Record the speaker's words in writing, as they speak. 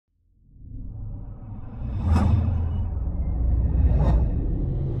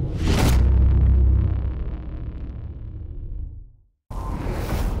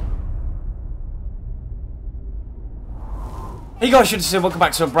Hey guys, Shadowz, welcome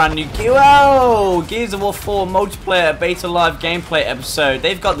back to a brand new Gears of War 4 multiplayer beta live gameplay episode.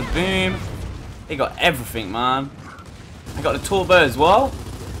 They've got the boom, they got everything, man. They got the turbo as well.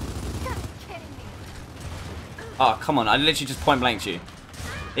 Oh, come on, I literally just point blanked you.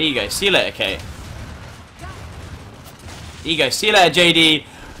 There you go, see you later, Kate. There you go, see you later, JD.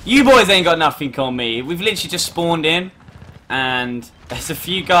 You boys ain't got nothing on me. We've literally just spawned in, and there's a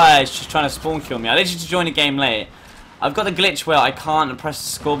few guys just trying to spawn kill me. I literally just joined the game late. I've got a glitch where I can't press the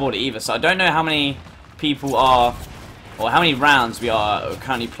scoreboard either, so I don't know how many people are, or how many rounds we are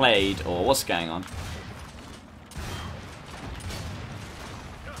currently played, or what's going on.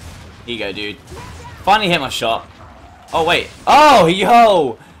 Here you go, dude. Finally hit my shot. Oh, wait. Oh,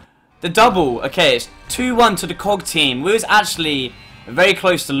 yo! The double. Okay, it's 2-1 to the COG team. We was actually very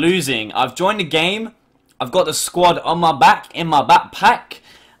close to losing. I've joined the game. I've got the squad on my back, in my backpack,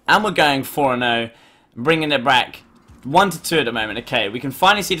 and we're going 4-0, bringing it back. 1-2 at the moment. Okay, we can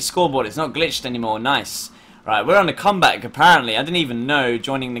finally see the scoreboard. It's not glitched anymore. Nice. Right, we're on the comeback apparently. I didn't even know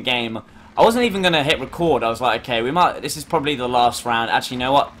joining the game. I wasn't even gonna hit record. I was like, okay, we might. This is probably the last round. Actually, you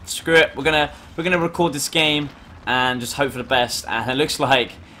know what? Screw it. We're gonna record this game and just hope for the best. And it looks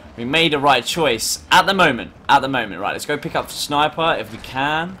like we made the right choice at the moment. At the moment, right? Let's go pick up the sniper if we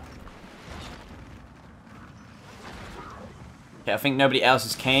can. Okay, I think nobody else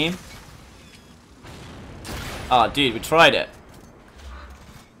has came. Oh, dude, we tried it.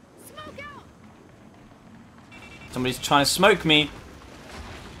 Somebody's trying to smoke me.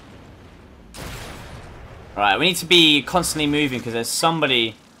 Alright, we need to be constantly moving because there's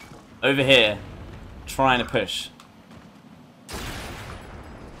somebody over here trying to push.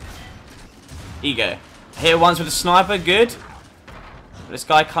 Here you go. Hit once with a sniper, good. This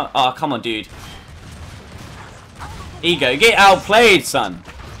guy can't. Oh, come on, dude. Here you go. Get outplayed, son.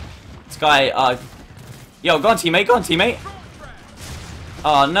 This guy. Yo, go on, teammate. Go on, teammate.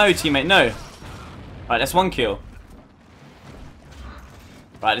 Oh, no, teammate. No. Right, that's one kill.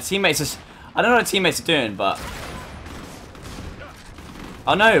 Right, the teammates just. I don't know what the teammates are doing, but.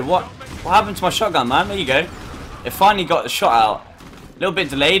 Oh, no. What happened to my shotgun, man? There you go. It finally got the shot out. A little bit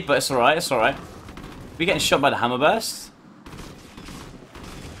delayed, but it's alright. It's alright. We getting shot by the hammer burst?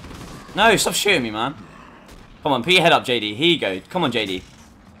 No, stop shooting me, man. Come on, put your head up, JD. Here you go. Come on, JD.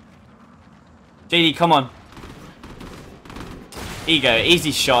 JD, come on. Here you go.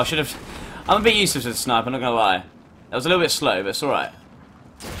 Easy shot. Should have. I'm a bit useless with the sniper, I'm not gonna lie. That was a little bit slow, but it's alright.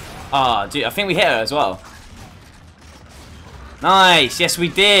 Ah, dude, I think we hit her as well. Nice. Yes, we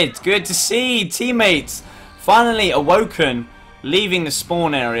did. Good to see. Teammates finally awoken, leaving the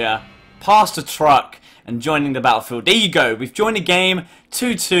spawn area, past the truck, and joining the battlefield. There you go. We've joined the game.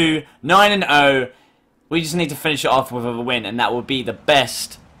 2-2, 9-0. We just need to finish it off with a win, and that will be the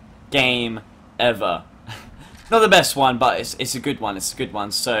best game ever. Not the best one, but it's a good one. It's a good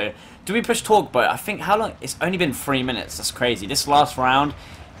one. So, do we push talk boat? I think how long? It's only been 3 minutes. That's crazy. This last round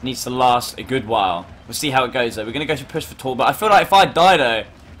needs to last a good while. We'll see how it goes though. We're gonna go to push for talk boat. I feel like if I die though,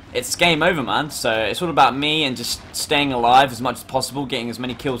 it's game over, man. So it's all about me and just staying alive as much as possible, getting as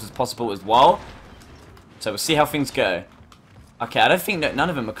many kills as possible as well. So we'll see how things go. Okay, I don't think that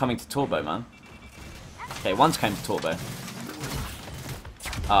none of them are coming to turbo, man. Okay, one's came to turbo.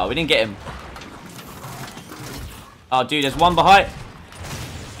 Oh, we didn't get him. Oh, dude, there's one behind.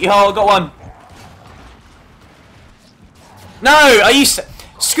 Yo, I got one. No, are you...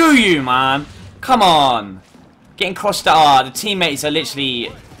 Screw you, man. Come on. Getting crossed out. The teammates are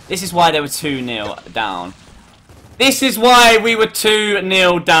literally... This is why they were 2-0 down. This is why we were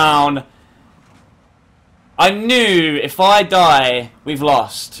 2-0 down. I knew if I die, we've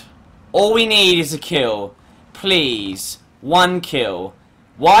lost. All we need is a kill. Please. One kill.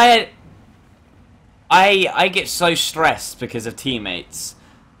 Why... I get so stressed because of teammates.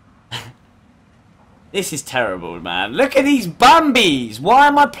 This is terrible, man. Look at these Bambis. Why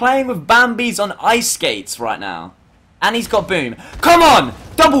am I playing with Bambis on ice skates right now? And he's got boom. Come on!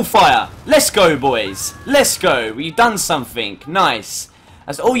 Double fire! Let's go, boys. Let's go. You've done something. Nice.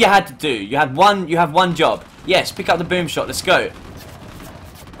 That's all you had to do. You have one job. Yes, pick up the boom shot. Let's go.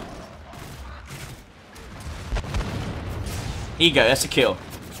 Here you go. That's a kill.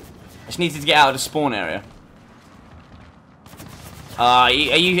 Just needed to get out of the spawn area. Are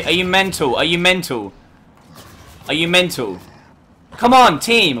you mental? Are you mental? Are you mental? Come on,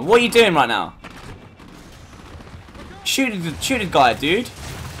 team. What are you doing right now? Shoot the guy, dude.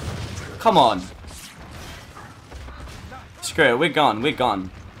 Come on. Screw it. We're gone. We're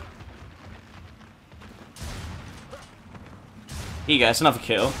gone. Here you go. That's another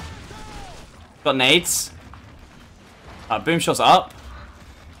kill. Got nades. Boom shots up.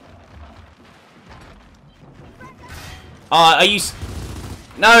 Are you...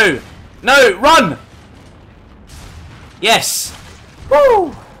 No! No! Run! Yes!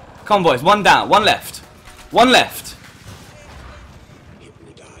 Woo! Come on, boys. One down. One left. One left.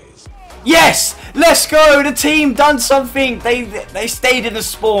 Yes! Let's go! The team done something! They stayed in the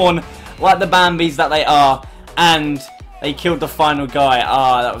spawn like the Bambis that they are. And they killed the final guy.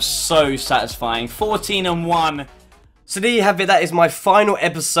 Ah, that was so satisfying. 14-1. So there you have it, that is my final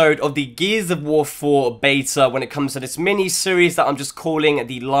episode of the Gears of War 4 beta when it comes to this mini-series that I'm just calling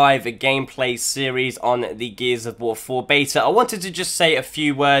the live gameplay series on the Gears of War 4 beta. I wanted to just say a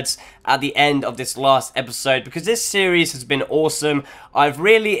few words at the end of this last episode because this series has been awesome. I've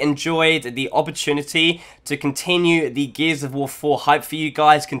really enjoyed the opportunity to continue the Gears of War 4 hype for you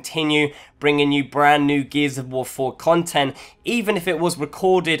guys, continue bringing you brand new Gears of War 4 content, even if it was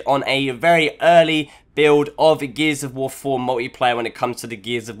recorded on a very early build of Gears of War 4 multiplayer when it comes to the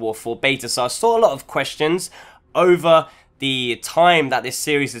Gears of War 4 beta. So I saw a lot of questions over the time that this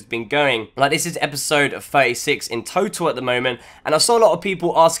series has been going. Like, this is episode 36 in total at the moment, and I saw a lot of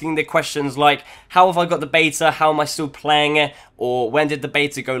people asking the questions like, how have I got the beta, how am I still playing it, or when did the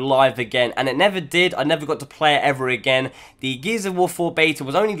beta go live again? And it never did. I never got to play it ever again. The Gears of War 4 beta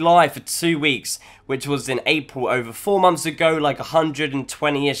was only live for 2 weeks, which was in April, over 4 months ago, like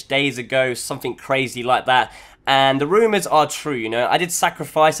 120-ish days ago, something crazy like that. And the rumors are true, you know. I did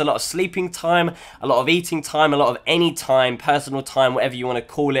sacrifice a lot of sleeping time, a lot of eating time, a lot of any time, personal time, whatever you want to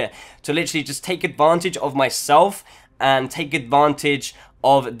call it, to literally just take advantage of myself and take advantage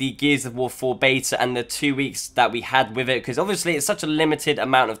of the Gears of War 4 beta and the 2 weeks that we had with it, because obviously it's such a limited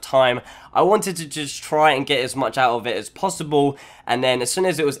amount of time. I wanted to just try and get as much out of it as possible, and then as soon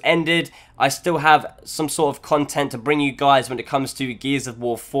as it was ended, I still have some sort of content to bring you guys when it comes to Gears of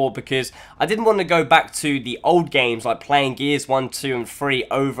War 4, because I didn't want to go back to the old games like playing Gears 1, 2 and 3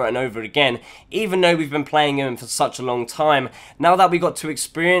 over and over again, even though we've been playing them for such a long time. Now that we got to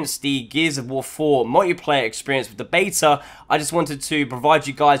experience the Gears of War 4 multiplayer experience with the beta, I just wanted to provide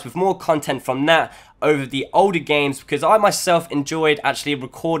you guys with more content from that over the older games, because I myself enjoyed actually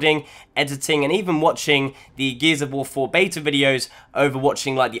recording, editing and even watching the Gears of War 4 beta videos over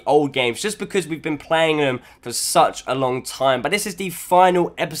watching like the old games, just because we've been playing them for such a long time. But this is the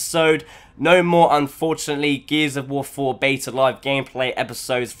final episode. No more, unfortunately, Gears of War 4 beta live gameplay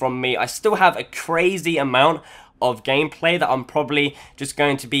episodes from me. I still have a crazy amount of gameplay that I'm probably just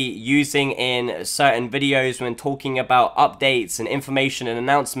going to be using in certain videos when talking about updates and information and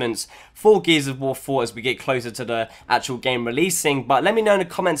announcements for Gears of War 4 as we get closer to the actual game releasing. But let me know in the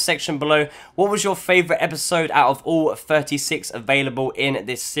comments section below, what was your favorite episode out of all 36 available in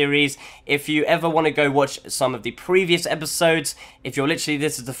this series? If you ever want to go watch some of the previous episodes, if you're literally,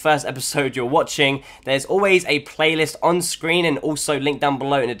 this is the first episode you're watching, there's always a playlist on screen and also linked down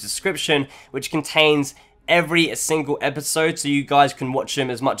below in the description, which contains every single episode, so you guys can watch them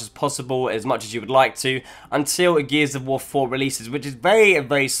as much as possible, as much as you would like to, until Gears of War 4 releases, which is very,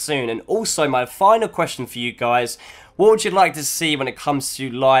 very soon. And also, my final question for you guys, what would you like to see when it comes to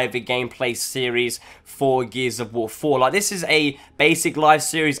live gameplay series for Gears of War 4? Like, this is a basic live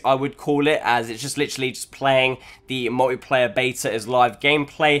series, I would call it, as it's just literally just playing the multiplayer beta as live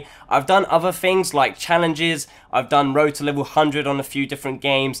gameplay. I've done other things like challenges, I've done Road to Level 100 on a few different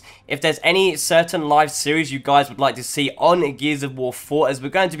games. If there's any certain live series you guys would like to see on Gears of War 4, as we're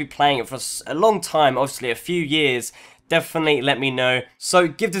going to be playing it for a long time, obviously a few years, definitely let me know. So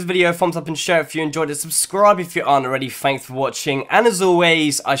give this video a thumbs up and share if you enjoyed it. Subscribe if you aren't already. Thanks for watching, and as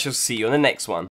always, I shall see you on the next one.